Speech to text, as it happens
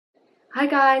Hi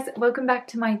guys, welcome back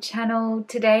to my channel.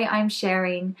 Today I'm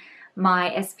sharing my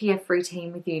SPF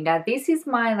routine with you. Now this is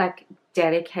my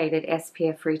dedicated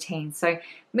SPF routine. So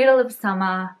middle of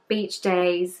summer, beach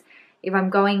days, if I'm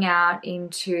going out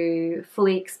into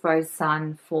fully exposed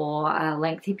sun for a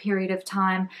lengthy period of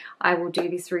time, I will do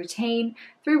this routine.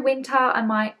 Through winter, I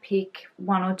might pick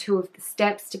one or two of the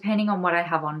steps depending on what I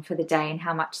have on for the day and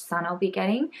how much sun I'll be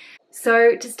getting.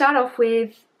 So to start off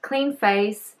with, clean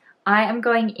face. I am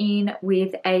going in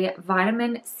with a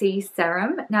vitamin C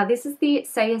serum. Now this is the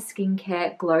Saya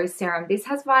Skincare Glow Serum. This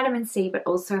has vitamin C but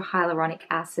also hyaluronic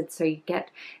acid, so you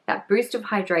get that boost of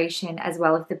hydration as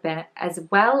well as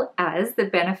the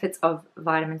benefits of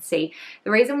vitamin C.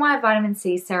 The reason why vitamin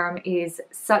C serum is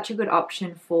such a good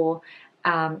option for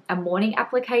a morning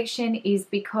application is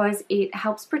because it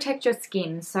helps protect your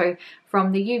skin. So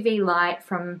from the UV light,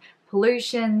 from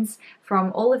pollutions,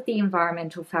 from all of the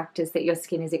environmental factors that your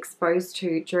skin is exposed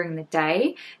to during the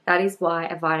day. That is why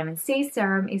a vitamin C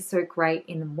serum is so great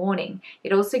in the morning.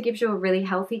 It also gives you a really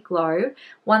healthy glow.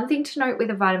 One thing to note with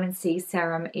a vitamin C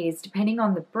serum is depending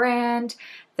on the brand,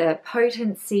 the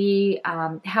potency,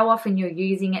 how often you're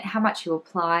using it, how much you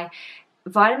apply,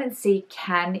 vitamin C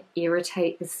can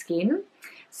irritate the skin.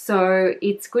 So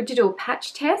it's good to do a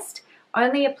patch test.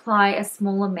 Only apply a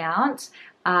small amount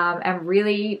and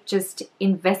really just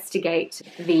investigate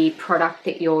the product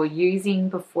that you're using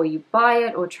before you buy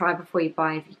it, or try before you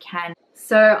buy if you can.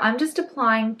 So I'm just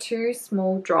applying 2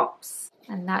 small drops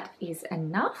and that is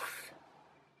enough.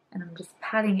 And I'm just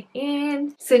patting it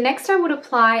in. So next I would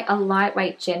apply a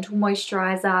lightweight gentle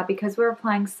moisturizer because we're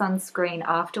applying sunscreen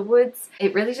afterwards.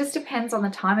 It really just depends on the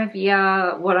time of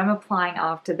year, what I'm applying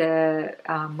after the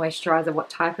moisturizer, what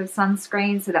type of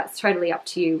sunscreen. So that's totally up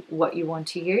to you what you want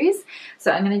to use.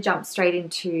 So I'm going to jump straight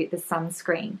into the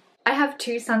sunscreen. I have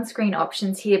 2 sunscreen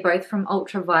options here, both from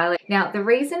Ultraviolet. Now, the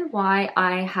reason why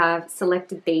I have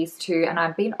selected these 2, and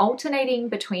I've been alternating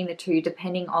between the 2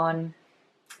 depending on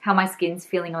how my skin's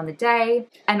feeling on the day,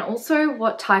 and also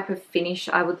what type of finish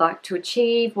I would like to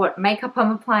achieve, what makeup I'm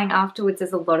applying afterwards.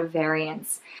 There's a lot of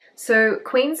variance. So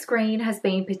Queen Screen has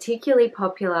been particularly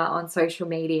popular on social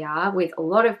media with a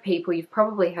lot of people. You've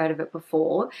probably heard of it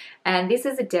before. And this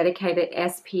is a dedicated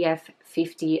SPF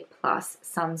 50 plus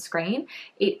sunscreen.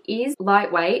 It is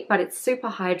lightweight, but it's super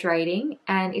hydrating,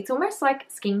 and it's almost like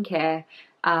skincare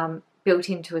built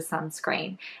into a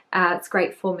sunscreen. It's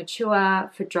great for mature,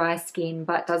 for dry skin,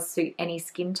 but does suit any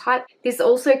skin type. This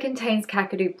also contains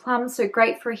Kakadu plum, so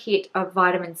great for a hit of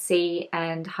vitamin C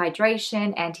and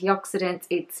hydration, antioxidants.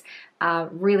 It's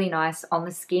really nice on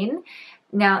the skin.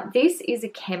 Now, this is a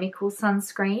chemical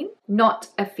sunscreen, not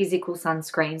a physical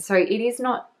sunscreen, so it is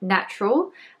not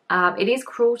natural. It is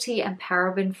cruelty and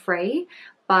paraben free,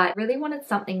 but I really wanted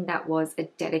something that was a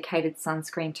dedicated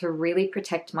sunscreen to really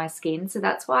protect my skin. So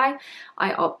that's why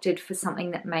I opted for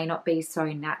something that may not be so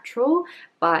natural,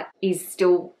 but is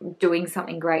still doing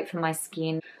something great for my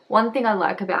skin. One thing I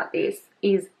like about this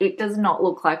is it does not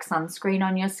look like sunscreen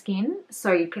on your skin.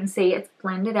 So you can see it's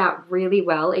blended out really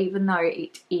well, even though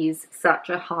it is such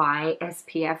a high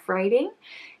SPF rating.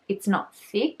 It's not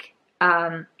thick,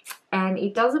 and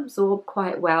it does absorb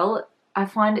quite well. I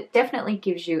find it definitely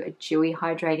gives you a dewy,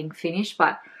 hydrating finish,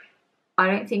 but I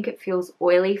don't think it feels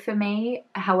oily for me.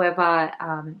 However,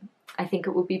 I think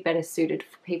it would be better suited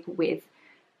for people with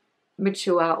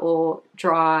mature or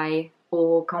dry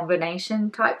or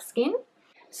combination type skin.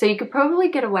 So you could probably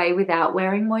get away without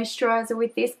wearing moisturizer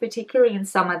with this, particularly in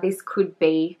summer. This could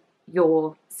be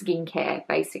your skincare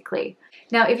basically.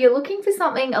 Now, if you're looking for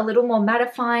something a little more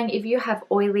mattifying, if you have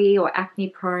oily or acne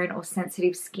prone or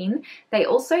sensitive skin, they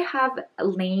also have a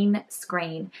lean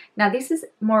screen. Now, this is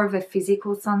more of a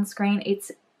physical sunscreen.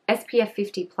 It's SPF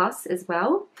 50 plus as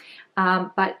well,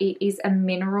 but it is a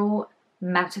mineral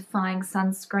mattifying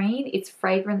sunscreen. It's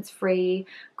fragrance free,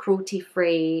 cruelty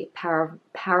free,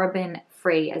 paraben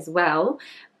free as well,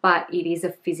 but it is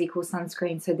a physical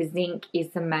sunscreen, so the zinc is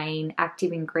the main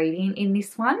active ingredient in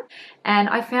this one. And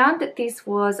I found that this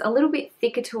was a little bit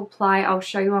thicker to apply. I'll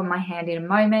show you on my hand in a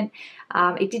moment.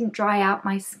 It didn't dry out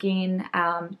my skin.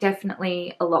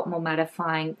 Definitely a lot more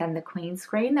mattifying than the Queen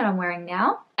Screen that I'm wearing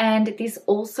now. And this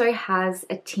also has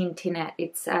a tint in it.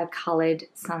 It's a coloured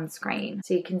sunscreen.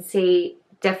 So you can see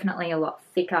definitely a lot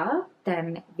thicker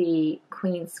than the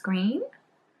Queen Screen.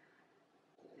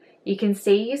 You can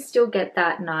see you still get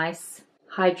that nice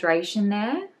hydration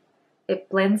there. It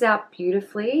blends out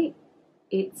beautifully.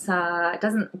 It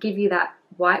doesn't give you that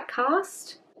white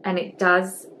cast, and it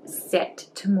does set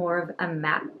to more of a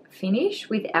matte finish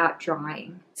without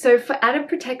drying. So for added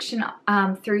protection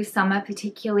through summer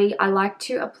particularly, I like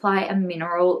to apply a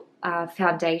mineral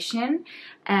foundation,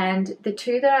 and the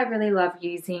two that I really love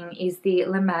using is the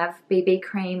LAMAV BB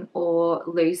cream or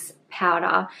loose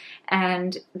powder,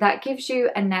 and that gives you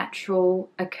a natural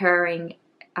occurring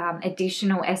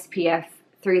additional SPF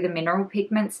through the mineral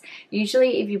pigments.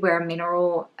 Usually if you wear a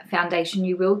mineral foundation,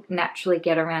 you will naturally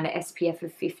get around an SPF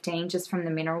of 15 just from the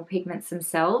mineral pigments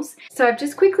themselves. So I've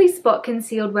just quickly spot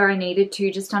concealed where I needed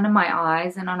to, just under my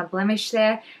eyes and on a blemish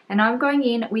there, and I'm going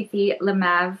in with the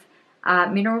LAMAV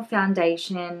mineral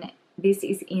foundation. This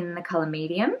is in the color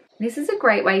medium. This is a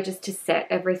great way just to set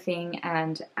everything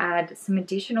and add some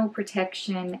additional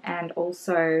protection and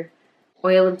also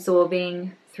oil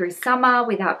absorbing through summer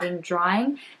without being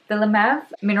drying. The LAMAV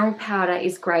mineral powder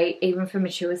is great even for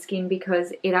mature skin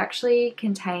because it actually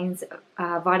contains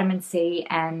vitamin C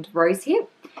and rosehip,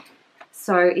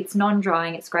 so it's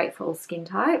non-drying. It's great for all skin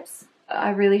types.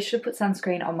 I really should put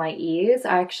sunscreen on my ears.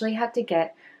 I actually had to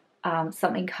get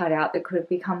something cut out that could have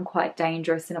become quite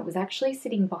dangerous, and it was actually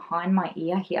sitting behind my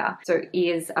ear here, so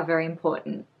ears are very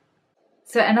important.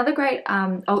 So another great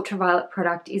ultraviolet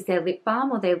product is their lip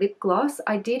balm or their lip gloss.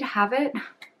 I did have it.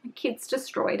 My kids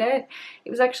destroyed it. It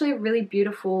was actually a really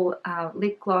beautiful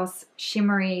lip gloss,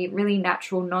 shimmery, really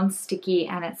natural, non-sticky,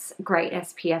 and it's great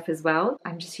SPF as well.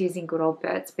 I'm just using good old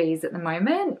Burt's Bees at the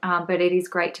moment, but it is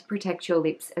great to protect your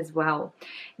lips as well.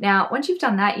 Now, once you've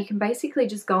done that, you can basically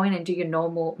just go in and do your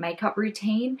normal makeup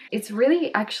routine. It's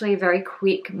really actually a very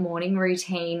quick morning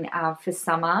routine for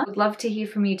summer. I'd love to hear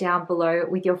from you down below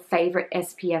with your favorite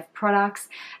SPF products,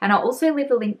 and I'll also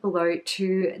leave a link below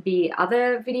to the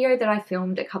other video that I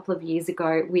filmed a couple of years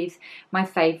ago with my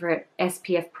favorite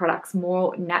SPF products,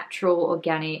 more natural,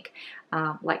 organic,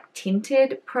 like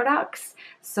tinted products.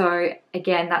 So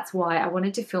again, that's why I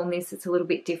wanted to film this. It's a little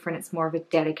bit different. It's more of a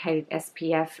dedicated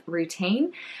SPF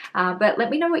routine. But let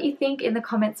me know what you think in the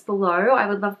comments below. I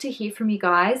would love to hear from you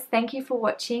guys. Thank you for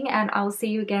watching, and I'll see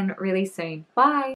you again really soon. Bye.